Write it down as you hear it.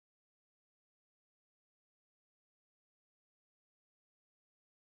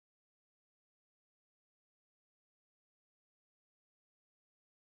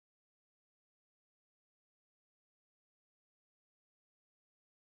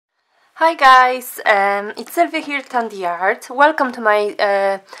Hi guys, it's Sylvia here, TandiArt. Welcome to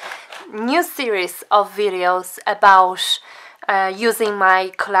my new series of videos about using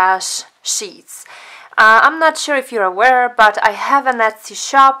my collage sheets. I'm not sure if you're aware, but I have an Etsy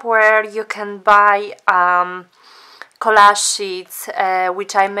shop where you can buy collage sheets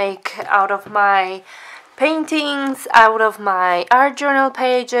which I make out of my paintings, out of my art journal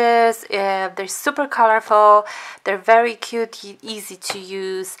pages. They're super colorful, they're very cute, easy to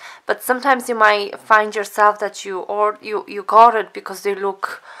use, but sometimes you might find yourself that you got it because they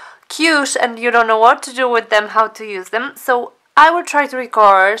look cute and you don't know what to do with them, how to use them. So I will try to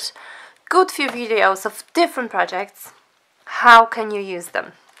record good few videos of different projects, how can you use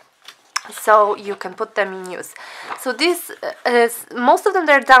them, so you can put them in use. So this is, most of them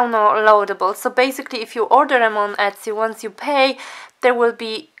they're downloadable, so basically if you order them on Etsy, once you pay, they will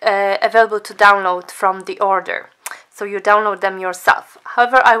be available to download from the order, so you download them yourself.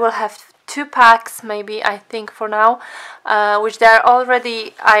 However, I will have 2 packs maybe, I think, for now, which they're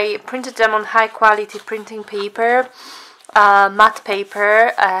already, I printed them on high quality printing paper, matte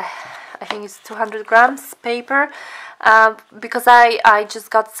paper, I think it's 200 grams paper, because I just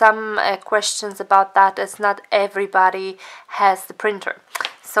got some questions about that, as not everybody has the printer.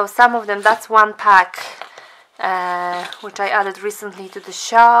 So some of them, that's 1 pack which I added recently to the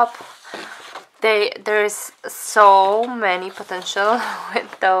shop. There's so many potential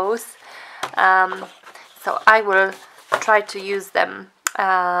with those, so I will try to use them,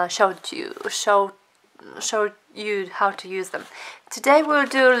 show you how to use them. Today we'll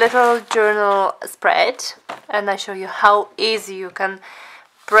do a little journal spread, and I show you how easy you can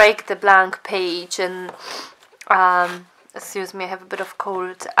break the blank page and excuse me, I have a bit of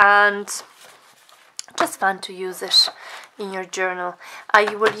cold, and just fun to use it in your journal.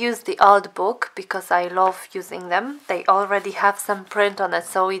 I will use the old book because I love using them. They already have some print on it,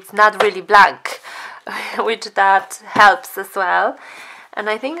 so it's not really blank, which that helps as well. And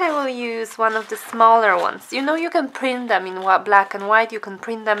I think I will use one of the smaller ones. You know, you can print them in black and white. You can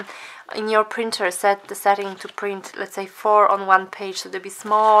print them in your printer, set the setting to print, let's say 4 on 1 page, so they'll be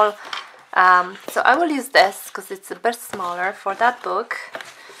small. So I will use this because it's a bit smaller for that book.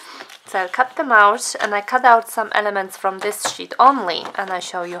 So I'll cut them out, and I cut out some elements from this sheet only, and I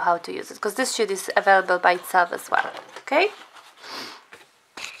show you how to use it, because this sheet is available by itself as well. Okay?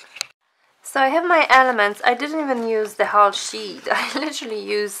 So I have my elements. I didn't even use the whole sheet. I literally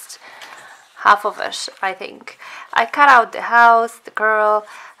used half of it, I think. I cut out the house, the girl,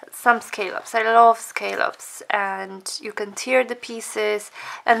 some scallops. I love scallops, and you can tear the pieces,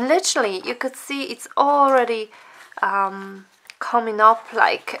 and literally you could see it's already coming up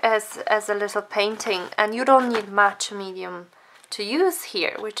like as a little painting, and you don't need much medium to use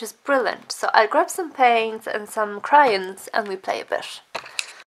here, which is brilliant. So I'll grab some paints and some crayons and we play a bit.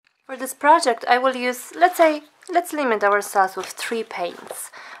 For this project I will use, let's limit ourselves with 3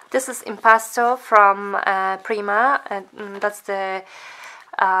 paints. This is Impasto from Prima, and that's the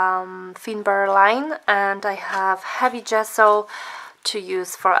Finbar line, and I have heavy gesso to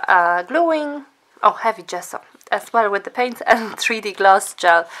use for gluing, heavy gesso as well with the paints, and 3D gloss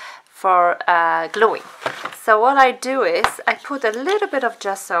gel for gluing. So what I do is I put a little bit of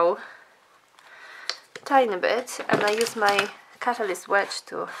gesso, tiny bit, and I use my catalyst wedge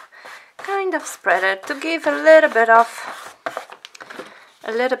to kind of spread it to give a little bit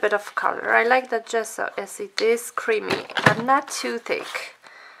of color. I like that gesso as it is creamy but not too thick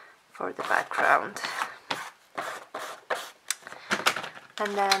for the background.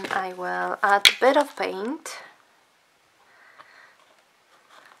 And then I will add a bit of paint.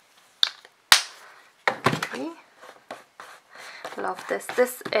 Okay. Love this.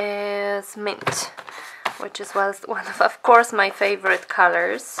 This is mint, which is one of course my favorite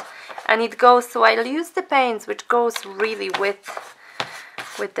colors, and it goes, so I'll use the paints which goes really with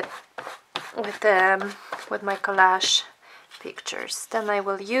my collage pictures. Then I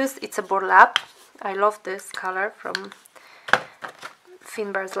will use, it's a burlap. I love this color from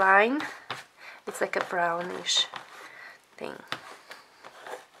Finbar's line. It's like a brownish thing.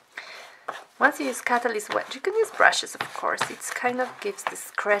 Once you use catalyst wedge, you can use brushes, of course. It kind of gives this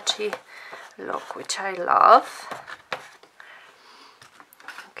scratchy look, which I love.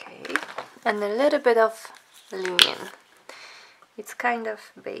 Okay, and a little bit of linen. It's kind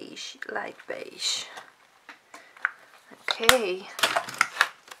of beige, light beige. Okay,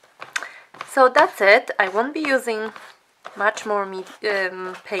 so that's it. I won't be using much more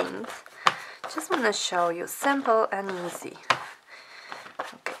paint. Just want to show you, simple and easy.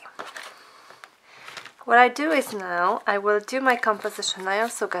 Okay. What I do is now I will do my composition. I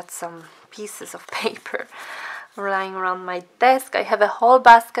also got some pieces of paper lying around my desk. I have a whole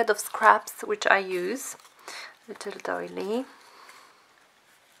basket of scraps which I use. Little doily.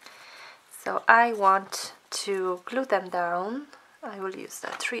 So I want to glue them down. I will use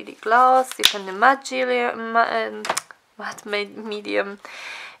that 3D gloss. You can do matte medium.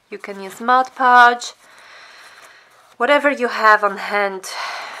 You can use Mod Podge. Whatever you have on hand,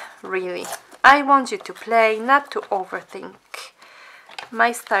 really. I want you to play, not to overthink.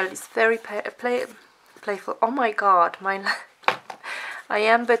 My style is very playful. Oh my god, I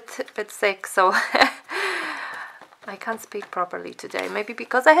am a bit sick, so I can't speak properly today. Maybe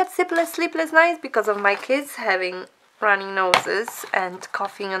because I had sleepless nights because of my kids having running noses and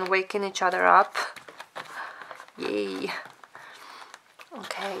coughing and waking each other up. Yay.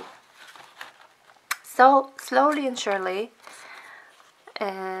 Okay. So slowly and surely,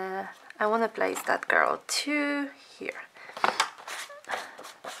 I want to place that girl to here.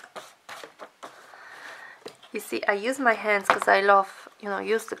 You see, I use my hands because I love,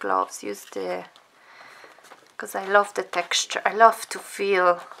 use the gloves, because I love the texture. I love to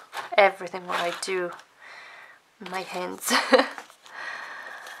feel everything what I do in my hands.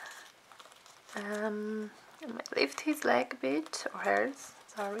 I might lift his leg a bit, or hers,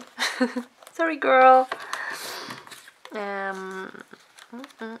 sorry. Sorry, girl. Yeah.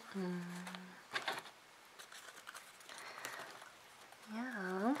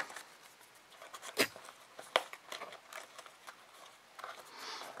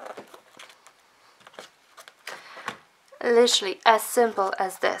 Literally as simple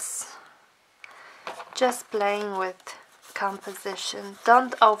as this. Just playing with composition.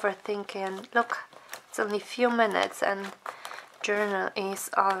 Don't overthink it. Look, it's only a few minutes and journal is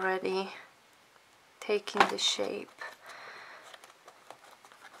already taking the shape.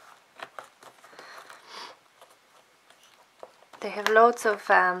 They have loads of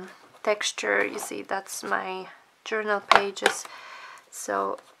texture. You see, that's my journal pages,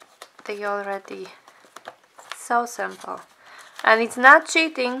 so they already so simple, and it's not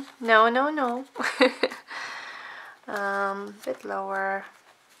cheating. No. Bit lower.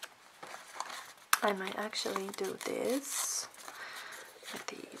 I might actually do this with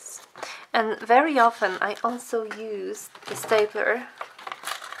these, and very often I also use the stapler,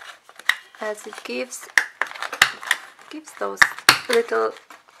 as it gives those little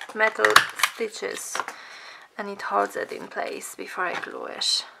metal stitches and it holds it in place before I glue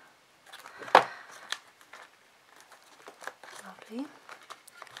it. Lovely.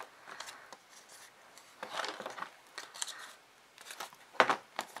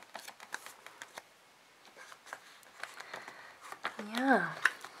 Yeah.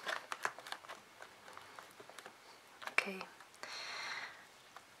 Okay.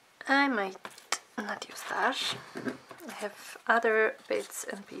 I might not use that. I have other bits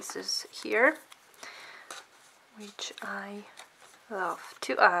and pieces here which I love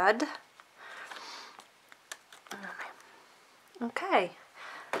to add. Okay.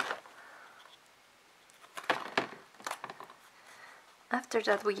 After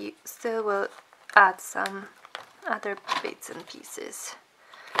that we still will add some other bits and pieces.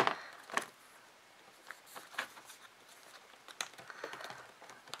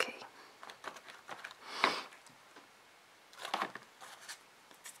 Okay.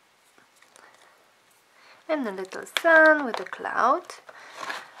 And a little sun with a cloud.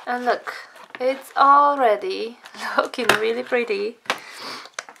 And look, it's already looking really pretty.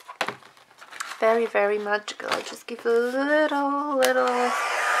 Very, very magical. I just give a little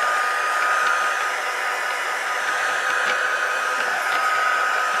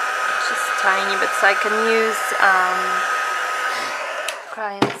just tiny bits so I can use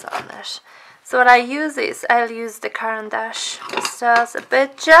crayons on it. So what I use is, I'll use the Caran d'Ache just a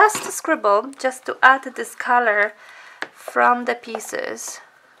bit, just to scribble, just to add this color from the pieces.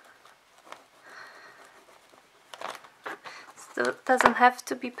 So it doesn't have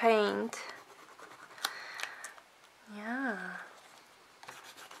to be paint. Yeah.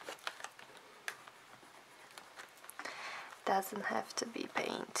 Doesn't have to be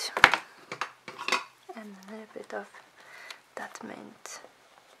paint. And a little bit of that mint.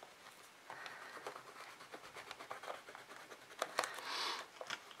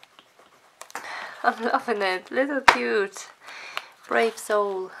 I'm loving it. Little cute. Brave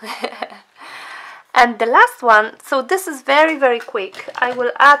soul. And the last one, so this is very, very quick. I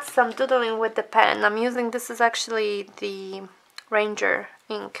will add some doodling with the pen. I'm using, this is actually the Ranger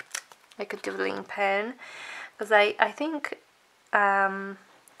ink, like a doodling pen, because I think adding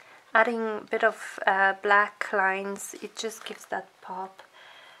a bit of black lines, it just gives that pop.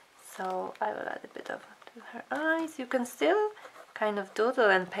 So I will add a bit of to her eyes. You can still kind of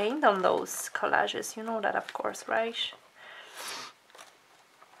doodle and paint on those collages. You know that, of course, right?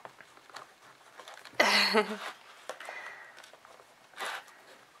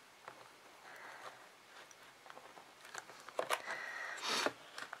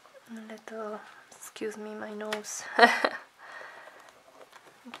 Little, excuse me, my nose.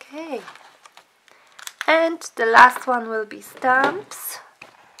 Okay, and the last one will be stamps.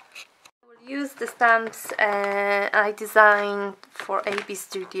 I will use the stamps I designed for AB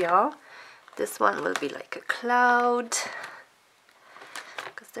Studio. This one will be like a cloud,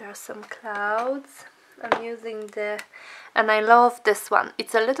 because there are some clouds. I'm using and I love this one.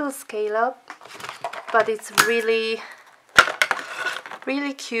 It's a little scale up, but it's really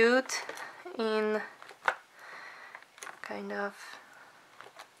cute in kind of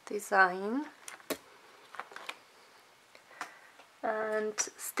design. And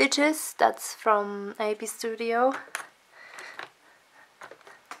stitches, that's from AB Studio.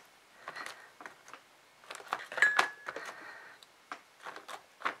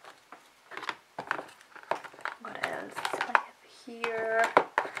 What else I have here?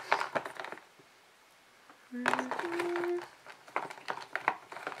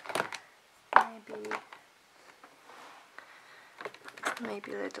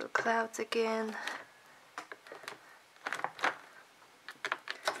 Maybe little clouds again.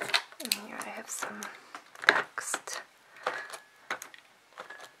 And here I have some text.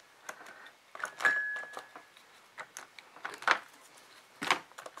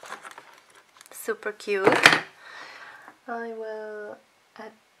 Super cute. I will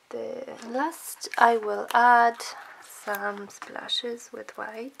at the last add some splashes with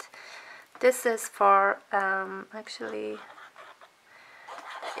white. This is for actually,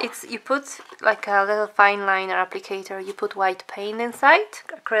 you put like a little fine liner applicator, you put white paint inside,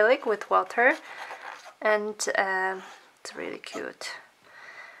 acrylic with water, and it's really cute.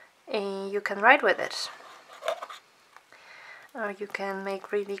 And you can write with it, or you can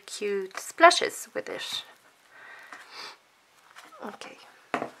make really cute splashes with it. Okay,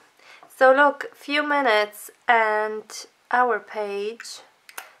 so look, few minutes and our page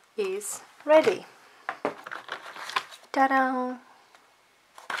is ready. Ta-da!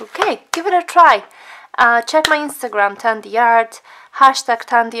 Okay, give it a try. Check my Instagram, TandiArt, hashtag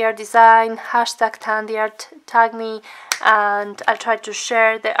TandiArt design, hashtag TandiArt, tag me, and I'll try to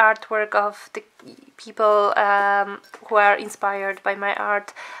share the artwork of the people who are inspired by my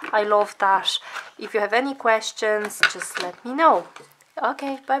art. I love that. If you have any questions, just let me know.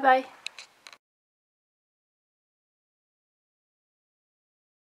 Okay, bye bye.